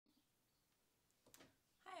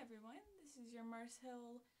everyone, this is your Mars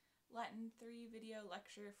Hill Latin 3 video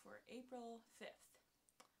lecture for April 5th.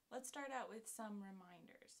 Let's start out with some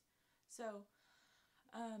reminders. So,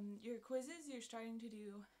 your quizzes, you're starting to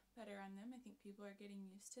do better on them. I think people are getting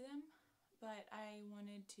used to them, but I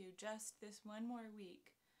wanted to, just this one more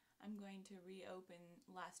week, I'm going to reopen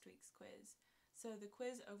last week's quiz. So the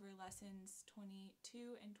quiz over lessons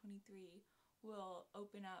 22 and 23 will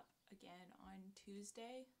open up again on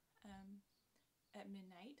Tuesday, at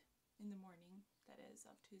midnight in the morning, that is,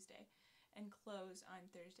 of Tuesday, and close on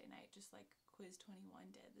Thursday night, just like quiz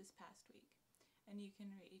 21 did this past week. And you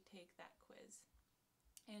can retake that quiz.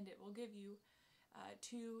 And it will give you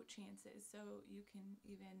 2 chances, so you can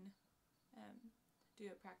even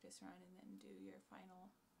do a practice run and then do your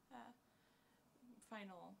final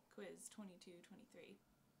quiz 22-23.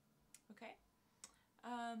 Okay?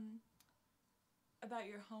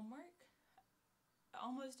 About your homework,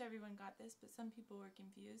 almost everyone got this, but some people were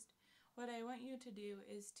confused. What I want you to do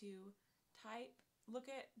is to look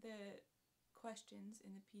at the questions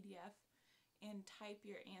in the PDF and type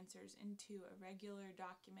your answers into a regular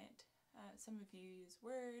document. Some of you use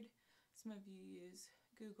Word, some of you use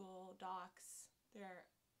Google Docs. There are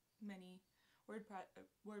many word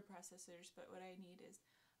processors, but what I need is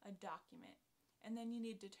a document. And then you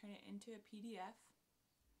need to turn it into a PDF,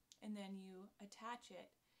 and then you attach it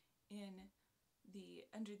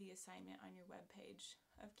under the assignment on your web page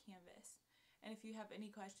of Canvas. And if you have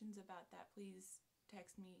any questions about that, please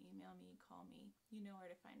text me, email me, call me. You know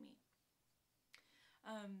where to find me.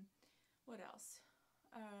 What else?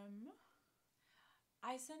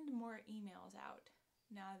 I send more emails out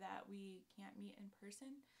now that we can't meet in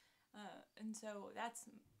person. And so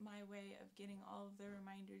that's my way of getting all of the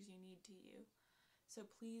reminders you need to you. So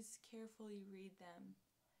please carefully read them.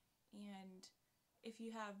 And if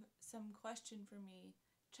you have some question for me,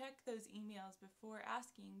 check those emails before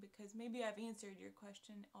asking, because maybe I've answered your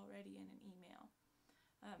question already in an email.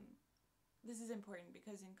 This is important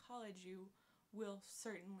because in college you will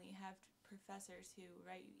certainly have professors who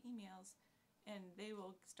write you emails, and they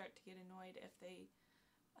will start to get annoyed if they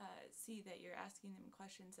see that you're asking them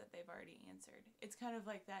questions that they've already answered. It's kind of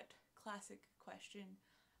like that classic question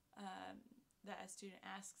that a student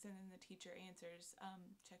asks and then the teacher answers,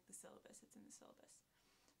 check the syllabus, it's in the syllabus.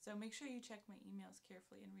 So make sure you check my emails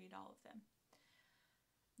carefully and read all of them.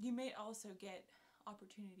 You may also get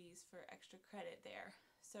opportunities for extra credit there,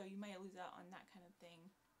 so you might lose out on that kind of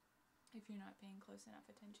thing if you're not paying close enough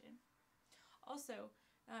attention. Also,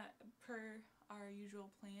 per our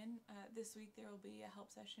usual plan, this week there will be a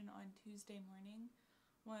help session on Tuesday morning,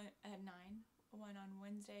 one at 9, one on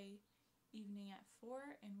Wednesday evening at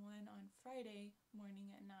 4, and one on Friday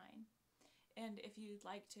morning at 9. And if you'd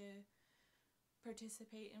like to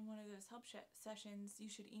participate in one of those help sessions, you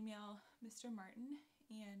should email Mr. Martin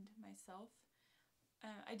and myself,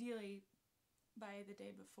 ideally by the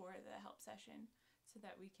day before the help session, so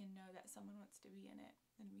that we can know that someone wants to be in it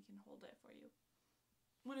and we can hold it for you.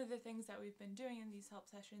 One of the things that we've been doing in these help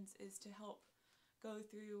sessions is to help go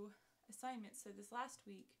through assignments. So this last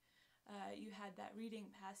week, you had that reading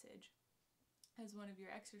passage as one of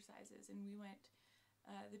your exercises, and we went,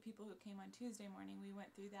 the people who came on Tuesday morning, we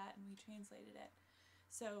went through that and we translated it.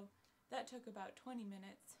 So that took about 20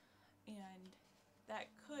 minutes, and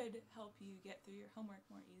that could help you get through your homework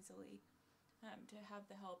more easily, to have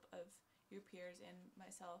the help of your peers and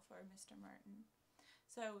myself or Mr. Martin.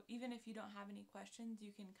 So even if you don't have any questions,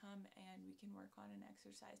 you can come and we can work on an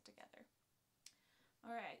exercise together.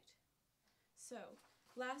 Alright, so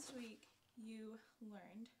last week you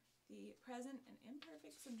learned the present and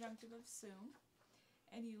imperfect subjunctive of sum,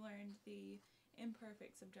 and you learned the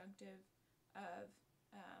imperfect subjunctive of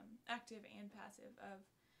active and passive of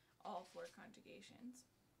all 4 conjugations.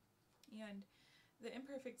 And the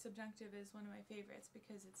imperfect subjunctive is one of my favorites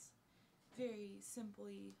because it's very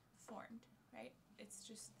simply formed, right? It's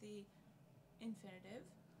just the infinitive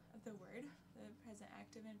of the word, the present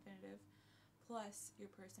active infinitive, plus your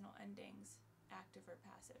personal endings, active or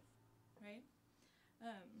passive, right?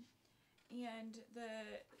 And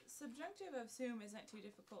the subjunctive of sum isn't too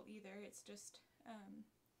difficult either. It's just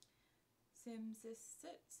sim, sis,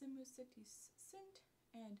 sit, simus, sitis, sint,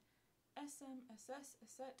 and essem, esses,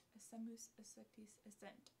 esset, essemus, essetis,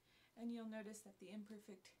 essent. And you'll notice that the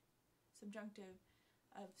imperfect subjunctive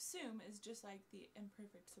of sum is just like the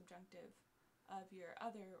imperfect subjunctive of your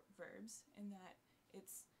other verbs, in that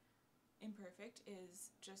its imperfect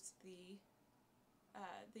is just the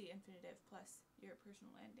infinitive plus your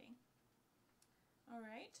personal ending.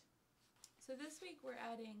 Alright, so this week we're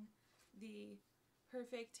adding the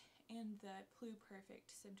perfect and the pluperfect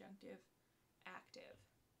subjunctive active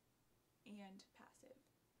and passive.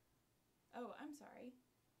 Oh, I'm sorry.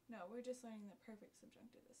 No, we're just learning the perfect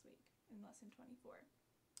subjunctive this week in lesson 24.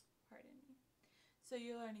 Pardon me. So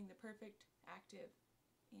you're learning the perfect active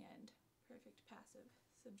and perfect passive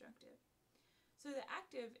subjunctive. So the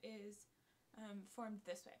active is formed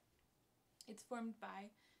this way. It's formed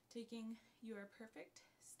by taking your perfect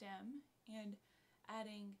stem and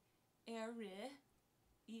adding eri,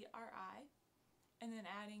 E-R-I, and then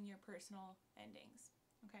adding your personal endings.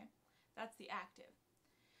 Okay, that's the active.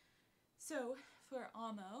 So for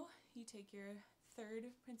amo, you take your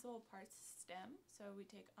third principal parts stem. So we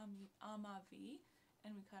take amavi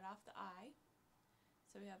and we cut off the I.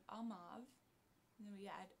 So we have amav, and then we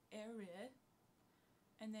add eri,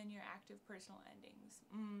 and then your active personal endings.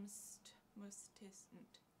 Mst, mustis,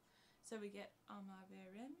 nt. So we get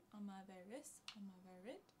amaverim, amaveris,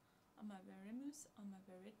 amaverit, amaverimus,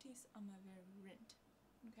 amaveritis, amaverint.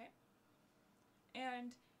 Okay?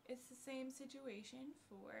 And it's the same situation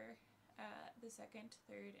for the second,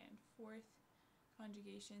 third, and fourth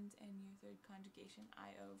conjugations and your third conjugation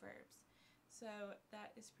IO verbs. So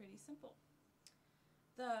that is pretty simple.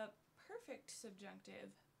 The perfect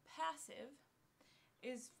subjunctive, passive,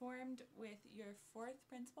 is formed with your fourth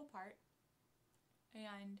principal part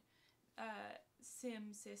and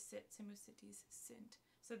sim, sis, sit, simus, sitis, sint.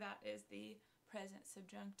 So that is the present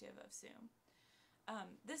subjunctive of sum.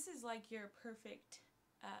 This is like your perfect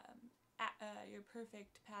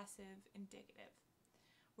passive indicative,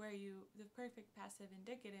 where the perfect passive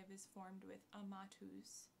indicative is formed with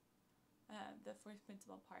amatus, the fourth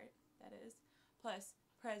principal part, that is, plus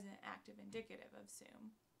present active indicative of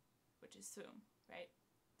sum, which is sum, right?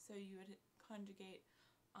 So you would conjugate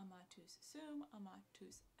amatus sum,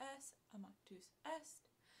 amatus est,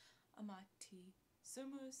 amati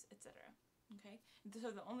sumus, etc. Okay?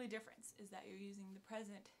 So the only difference is that you're using the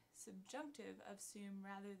present subjunctive of sum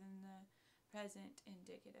rather than the present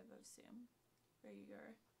indicative of sum for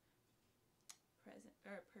your present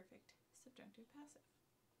or perfect subjunctive passive.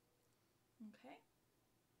 Okay?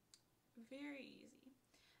 Very easy.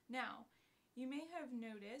 Now, you may have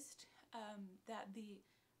noticed that the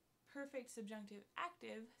perfect subjunctive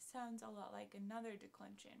active sounds a lot like another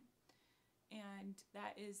declension, and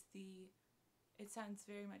that is it sounds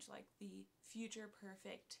very much like the future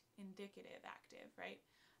perfect indicative active, right?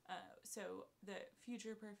 So the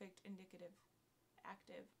future perfect indicative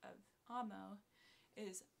active of amo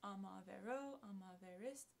is amavero,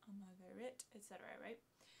 amaveris, amaverit, etc., right?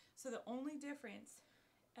 So the only difference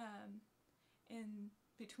in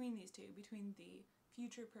between these two, between the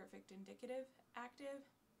future perfect indicative active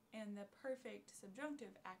and the perfect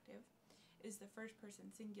subjunctive active, is the first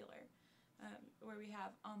person singular, where we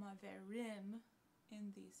have amaverim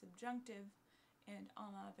in the subjunctive and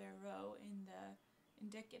amavero in the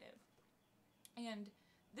indicative. And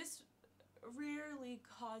this rarely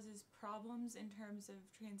causes problems in terms of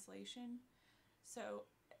translation. So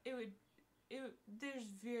there's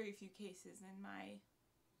very few cases in my,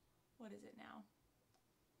 what is it now,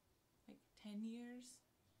 like 10 years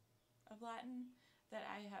of Latin, that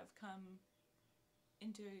I have come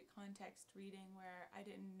into a context reading where I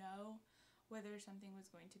didn't know whether something was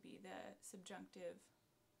going to be the subjunctive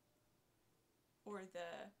or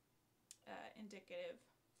the indicative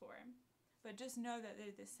form. But just know that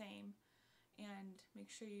they're the same, and make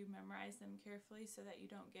sure you memorize them carefully so that you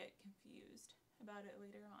don't get confused about it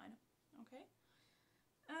later on. Okay?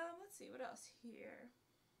 Let's see, what else here?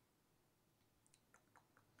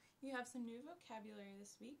 You have some new vocabulary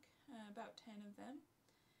this week, about 10 of them,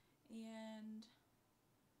 and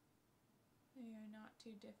they are not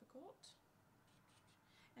too difficult.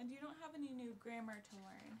 And you don't have any new grammar to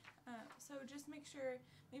learn. So just make sure,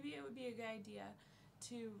 maybe it would be a good idea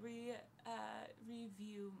to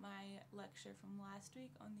review my lecture from last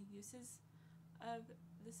week on the uses of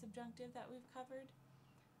the subjunctive that we've covered.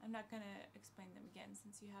 I'm not going to explain them again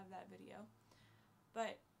since you have that video.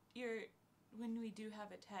 But when we do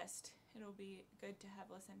have a test, it'll be good to have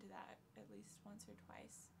listened to that at least once or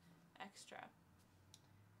twice extra.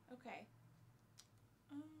 Okay.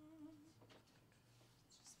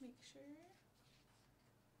 Just make sure.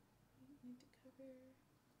 I need to cover.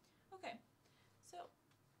 Okay. So,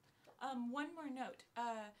 one more note.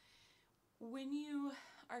 When you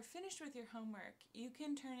are finished with your homework, you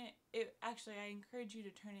can turn it. Actually, I encourage you to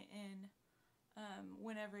turn it in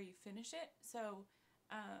whenever you finish it. So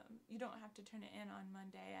you don't have to turn it in on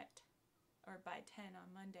Monday or by 10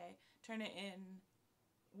 on Monday. Turn it in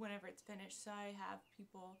whenever it's finished. So I have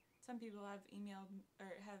some people have emailed or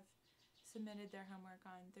have submitted their homework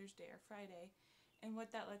on Thursday or Friday. And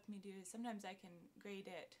what that lets me do is sometimes I can grade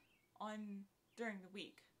it during the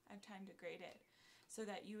week. I have time to grade it. so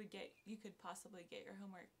that you could possibly get your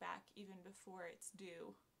homework back even before it's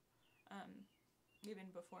due, even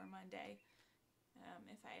before Monday,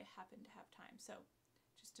 if I happen to have time. So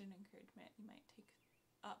just an encouragement, you might take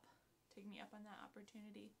me up on that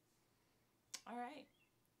opportunity. All right.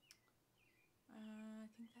 I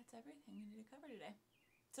think that's everything we need to cover today.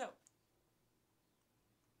 So,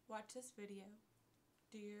 watch this video,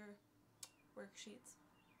 do your worksheets,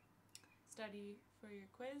 study for your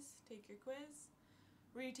quiz, take your quiz,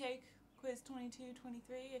 retake quiz 22,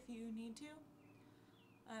 23 if you need to,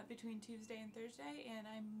 between Tuesday and Thursday, and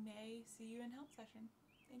I may see you in help session.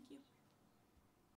 Thank you.